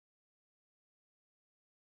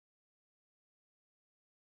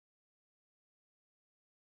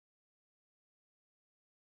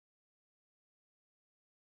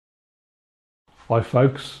Hi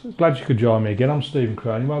folks, glad you could join me again. I'm Stephen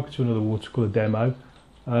Crowley. Welcome to another watercolour demo.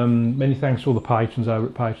 Many thanks to all the patrons over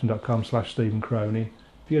at patreon.com/Stephen Crowley.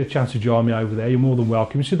 If you get a chance to join me over there, you're more than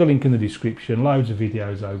welcome. You see the link in the description, loads of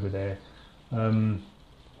videos over there.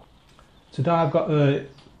 Today I've got a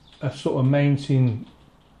sort of mountain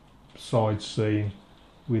side scene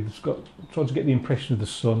with trying to get the impression of the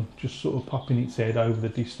sun just sort of popping its head over the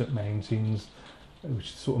distant mountains,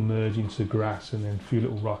 which sort of merge into grass, and then a few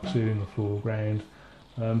little rocks here in the foreground.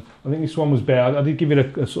 I think this one was better. I did give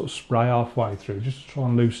it a sort of spray halfway through just to try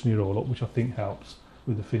and loosen it all up, which I think helps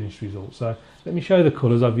with the finished result. So let me show you the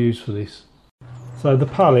colours I've used for this. So the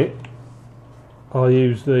palette, I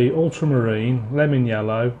used the ultramarine, lemon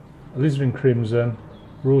yellow, alizarin crimson,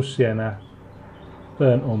 raw sienna,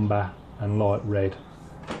 burnt umber and light red.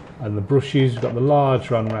 And the brushes, we've got the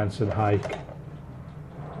large Ron Ranson Hake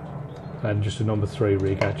and just a number 3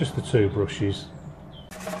 rigger, just the 2 brushes.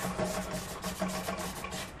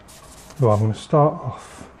 Well, I'm going to start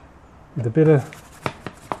off with a bit of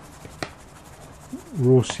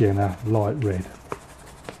raw sienna, light red.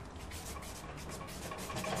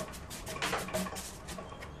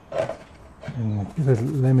 And a bit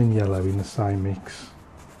of lemon yellow in the same mix.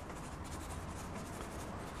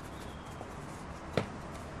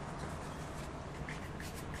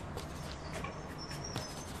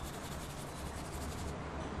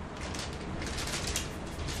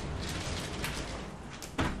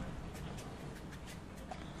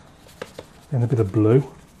 Then a bit of blue.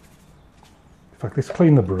 In fact, let's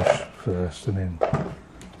clean the brush first and then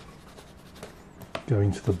go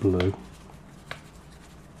into the blue.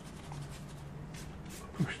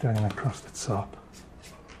 Push down across the top.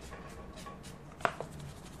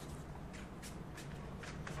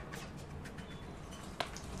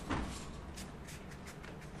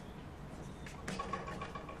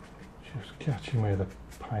 Just catching where the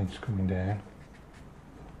paint's coming down.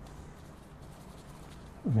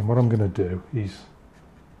 And then what I'm going to do is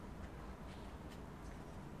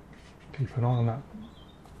keep an eye on that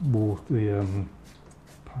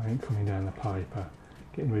paint coming down the paper,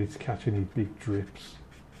 getting ready to catch any big drips.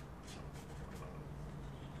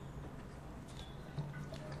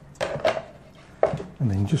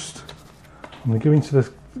 And then I'm going to go into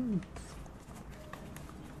the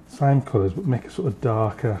same colours but make a sort of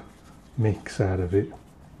darker mix out of it.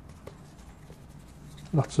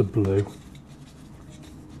 Lots of blue.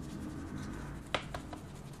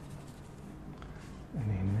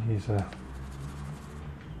 These are a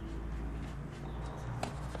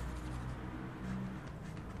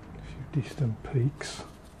few distant peaks.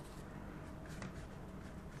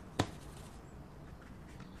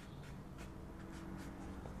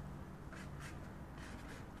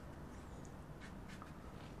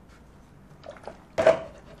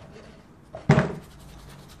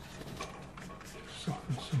 Just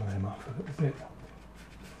soften some of them off a little bit.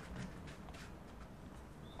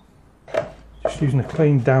 Just using a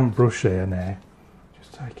clean damp brush here now,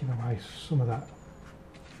 just taking away some of that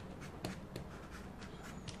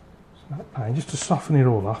paint, just to soften it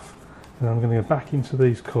all off. And I'm going to go back into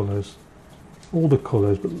these colours, all the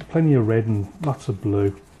colours, but plenty of red and lots of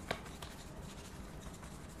blue.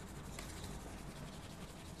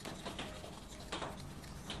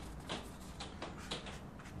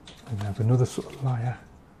 And have another sort of layer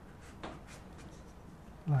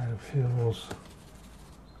of hills.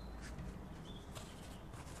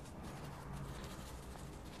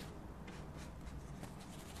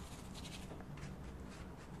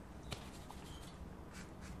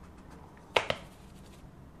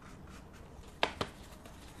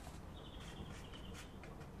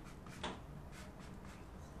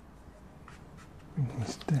 Bring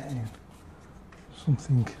this down,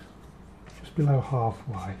 something just below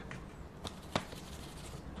halfway.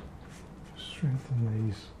 Strengthen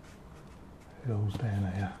these hills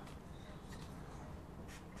down here.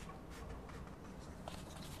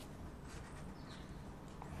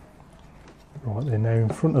 Right then, now in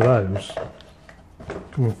front of those,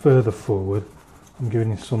 coming further forward, I'm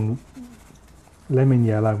giving it some lemon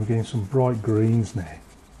yellow, we're getting some bright greens now.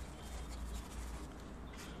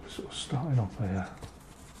 Sort of starting off there.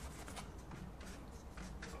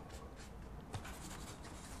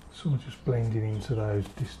 Sort of just blending into those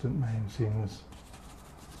distant mountains.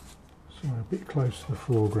 Somewhere a bit close to the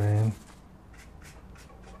foreground.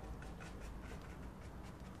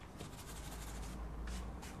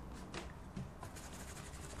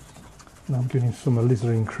 And I'm getting some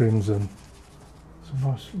alizarin crimson. Some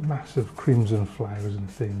nice massive crimson flowers and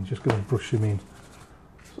things. Just going to brush them in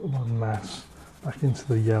sort of en masse back into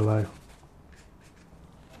the yellow.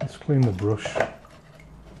 Let's clean the brush.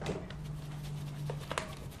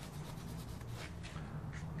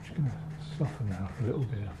 a little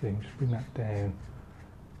bit, I think. Just bring that down.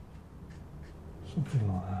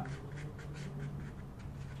 Something like that.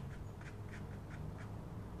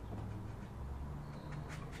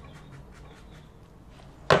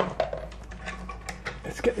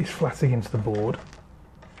 Let's get this flat against the board.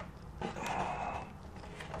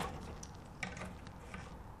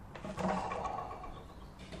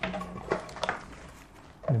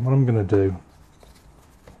 And what I'm going to do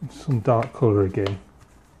is some dark colour again.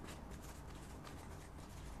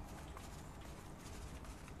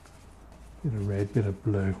 Bit of red, bit of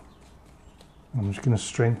blue. I'm just going to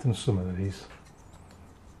strengthen some of these.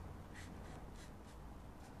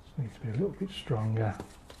 Just needs to be a little bit stronger.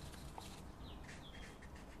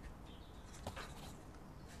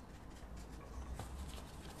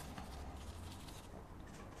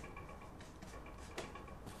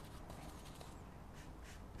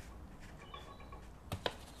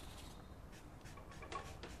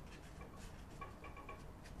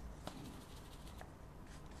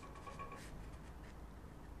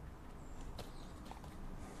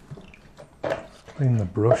 Clean the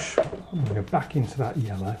brush. I'm going to go back into that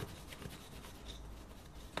yellow.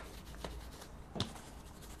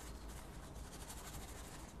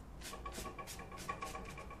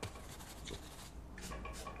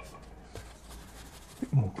 A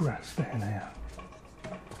bit more grass down here.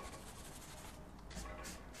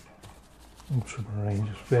 Ultramarine,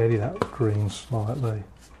 just vary that green slightly.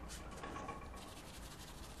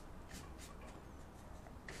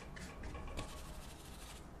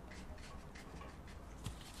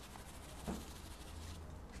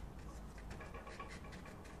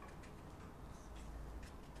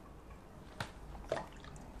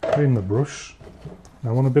 Clean the brush. Now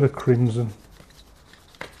I want a bit of crimson.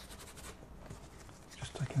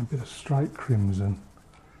 Just taking a bit of straight crimson.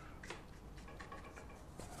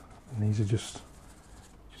 And these are just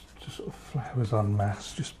sort of flowers en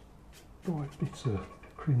masse, just bright bits of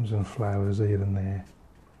crimson flowers here and there.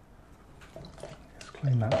 Let's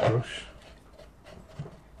clean that brush.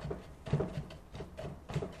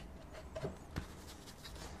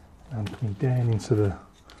 And coming down into the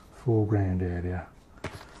foreground area.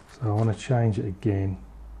 So I want to change it again.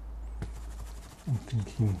 I'm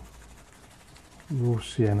thinking raw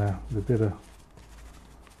sienna with a bit of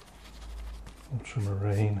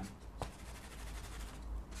ultramarine.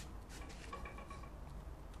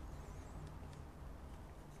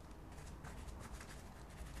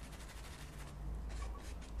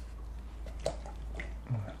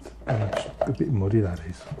 That's a bit muddy, that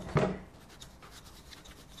is.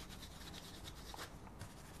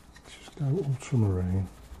 Just go ultramarine.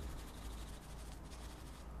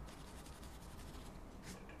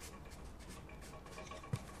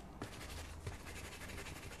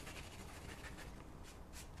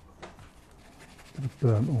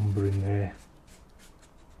 Burnt umber in there.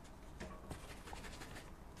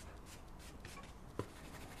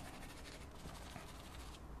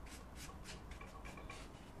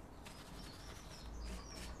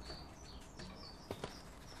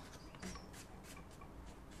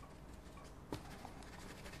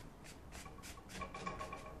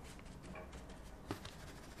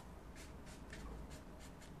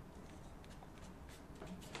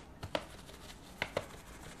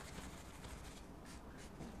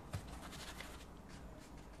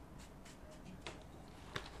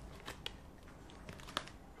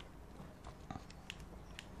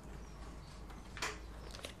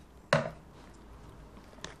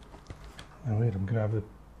 Now here I'm going to have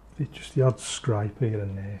just the odd scrape here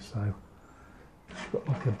and there, so it's got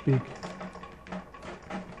like a big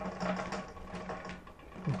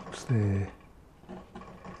box there.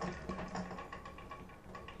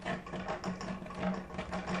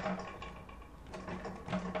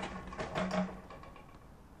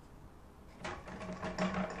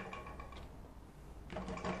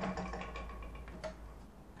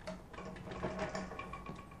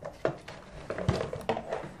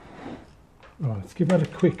 Right, let's give that a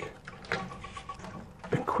quick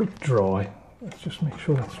dry. Let's just make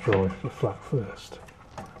sure that's dry for the flat first.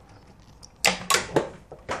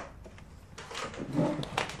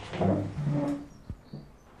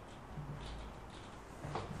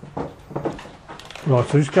 Right,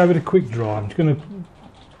 so just give it a quick dry. I'm just going to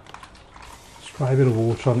spray a bit of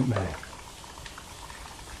water on it there.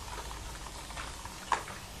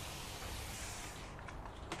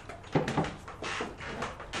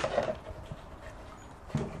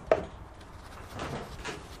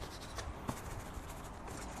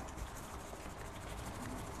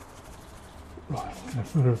 Right, I'm going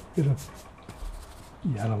to put a bit of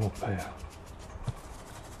yellow up here. A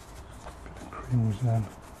bit of crimson.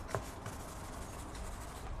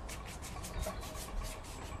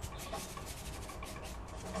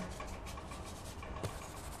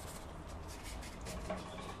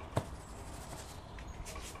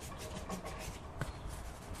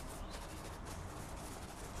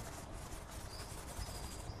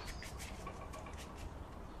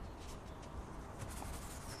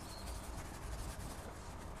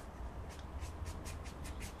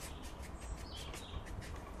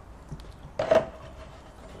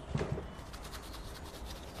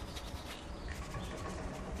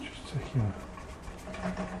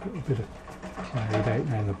 A little bit of cloud out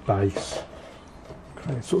down the base.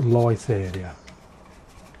 Create a sort of light area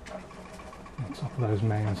on top of those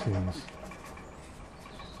mountains.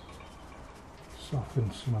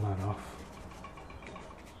 Soften some of that off.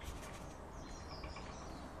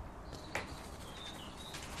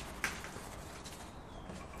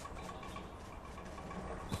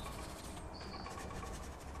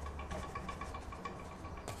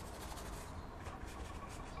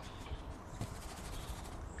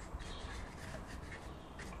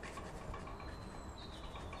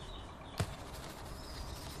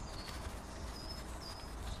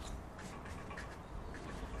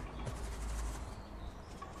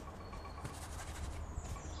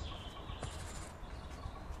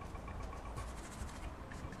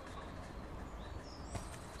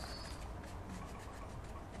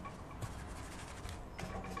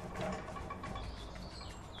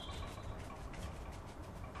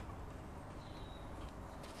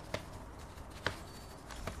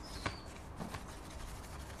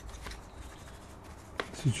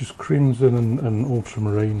 This is just crimson and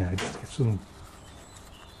ultramarine now, just to get some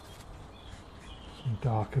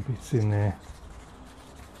darker bits in there.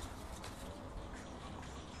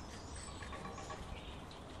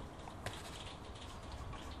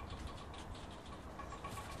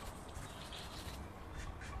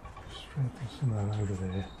 Strengthen some of that over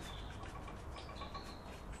there.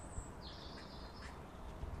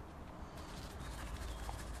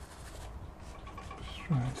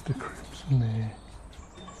 Straight to the crimson there.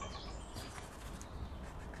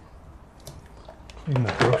 Clean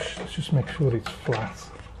the brush, let's just make sure it's flat.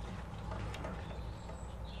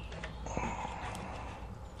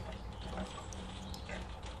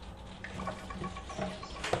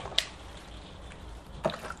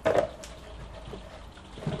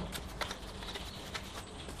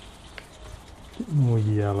 Bit more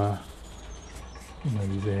yellow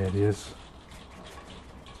in those areas.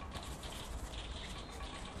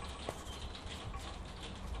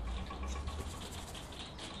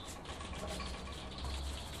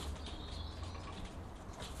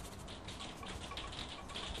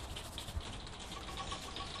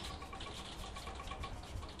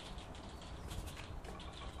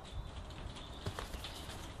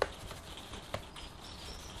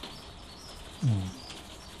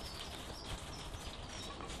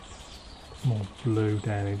 More blue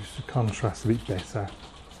down here just to contrast a bit better.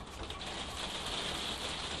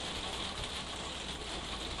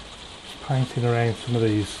 Painting around some of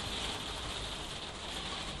these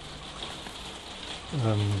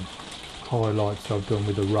highlights I've done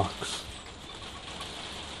with the rocks.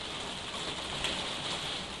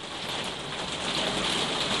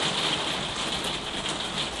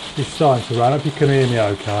 It's starting to rain. I hope you can hear me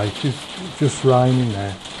okay. It's just raining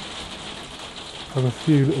there. I have a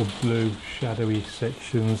few little blue shadowy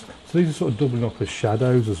sections. So these are sort of doubling up as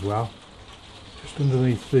shadows as well. Just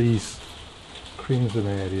underneath these crimson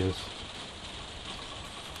areas.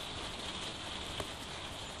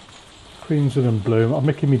 Crimson and blue.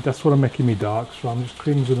 That's what I'm making me darks from, just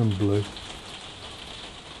crimson and blue.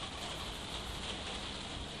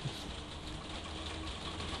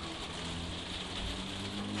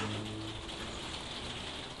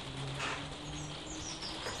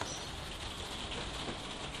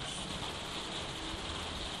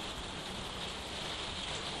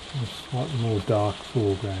 A slightly more dark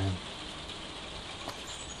foreground.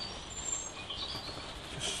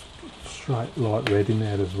 Just straight light red in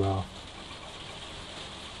there as well.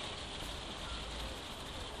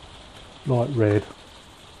 Light red,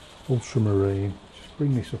 ultramarine. Just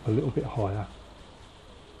bring this up a little bit higher.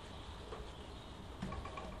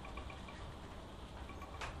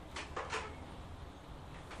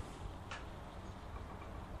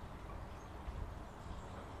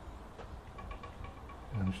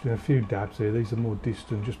 I'm just doing a few dabs here. These are more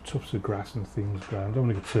distant, just tufts of grass and things growing. I don't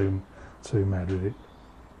want to get too mad with it.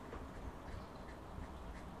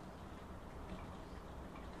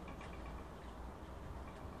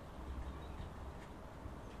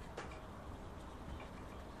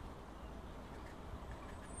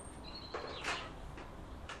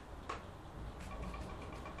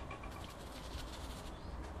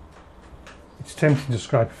 It's tempting to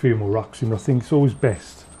scrape a few more rocks in, but I think it's always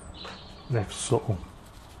best left subtle.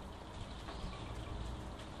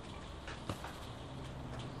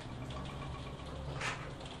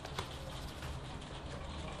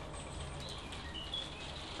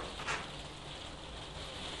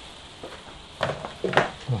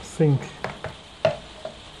 I think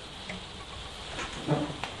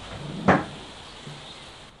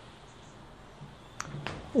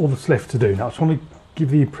all that's left to do now, I just want to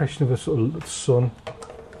give the impression of a sort of sun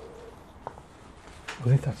I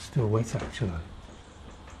think that's still wet actually.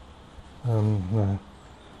 No.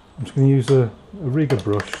 I'm just going to use a rigger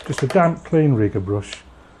brush, just a damp clean rigger brush,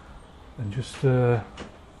 and just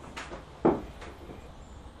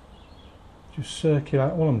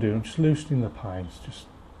circulate. What I'm doing, I'm just loosening the paints, just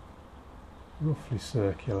roughly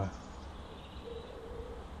circular.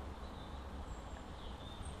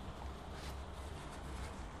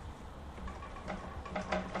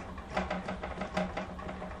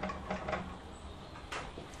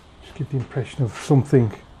 Just give the impression of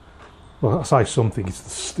something. Well, I say something.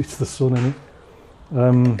 It's the sun in it.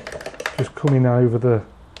 Just coming over the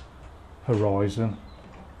horizon.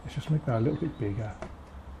 Let's just make that a little bit bigger.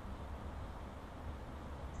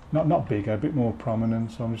 Not bigger, a bit more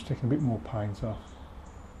prominent. So I'm just taking a bit more paint off.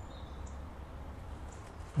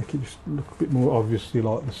 Make it just look a bit more obviously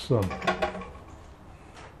like the sun.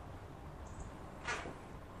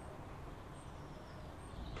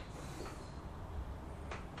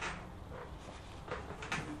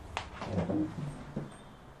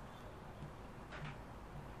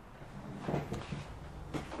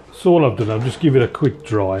 So all I've done, I've just give it a quick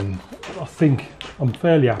dry, and I think I'm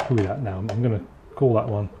fairly happy with that now. I'm going to call that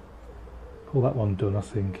one done, I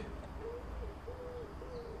think.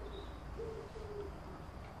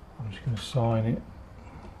 I'm just going to sign it.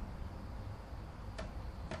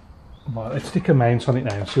 Right, let's stick a mount on it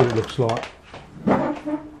now and see what it looks like.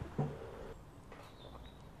 So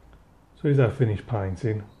here's our finished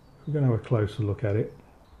painting. We're going to have a closer look at it.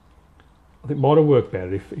 I think it might have worked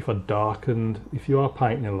better if I darkened, if you are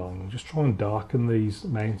painting along, just try and darken these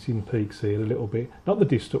mountain peaks here a little bit. Not the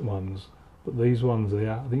distant ones, but these ones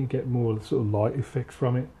here. I think you get more sort of light effect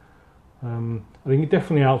from it. I think it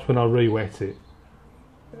definitely helps when I re-wet it.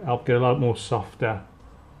 Help get a lot more softer,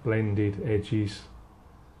 blended edges.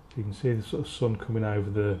 You can see the sort of sun coming over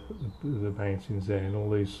the mountains there, and all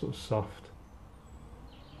these sort of soft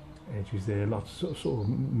edges there. Lots of sort of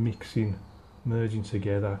mixing, merging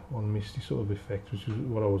together, one misty sort of effect, which is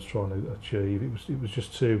what I was trying to achieve. It was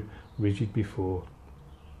just too rigid before.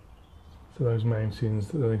 So those mountains,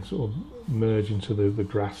 they sort of merge into the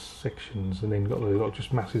grass sections, and then got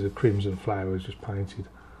just masses of crimson flowers just painted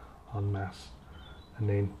en masse. And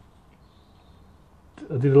then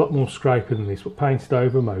I did a lot more scraping than this, but painted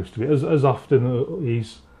over most of it, as often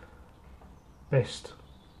is best.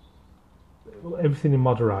 Everything in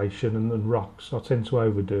moderation, and rocks I tend to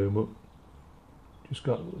overdo, but just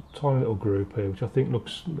got a tiny little group here, which I think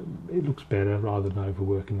looks better rather than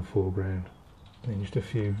overworking the foreground. And then just a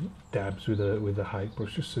few dabs with the height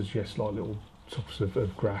brush, just suggest like little tufts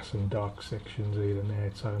of grass and dark sections here and there,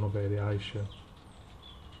 tonal variation.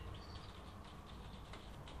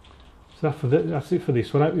 So that's it for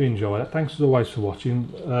this one. I hope you enjoy it. Thanks as always for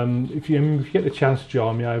watching. If you get the chance to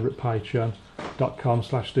join me over at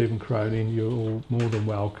patreon.com/Stephen Cronin, you're all more than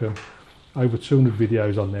welcome. Over 200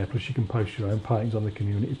 videos on there, plus you can post your own paintings on the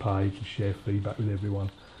community page and share feedback with everyone.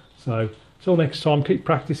 So, till next time, keep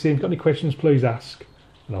practicing. Got any questions, please ask,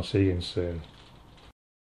 and I'll see you again soon.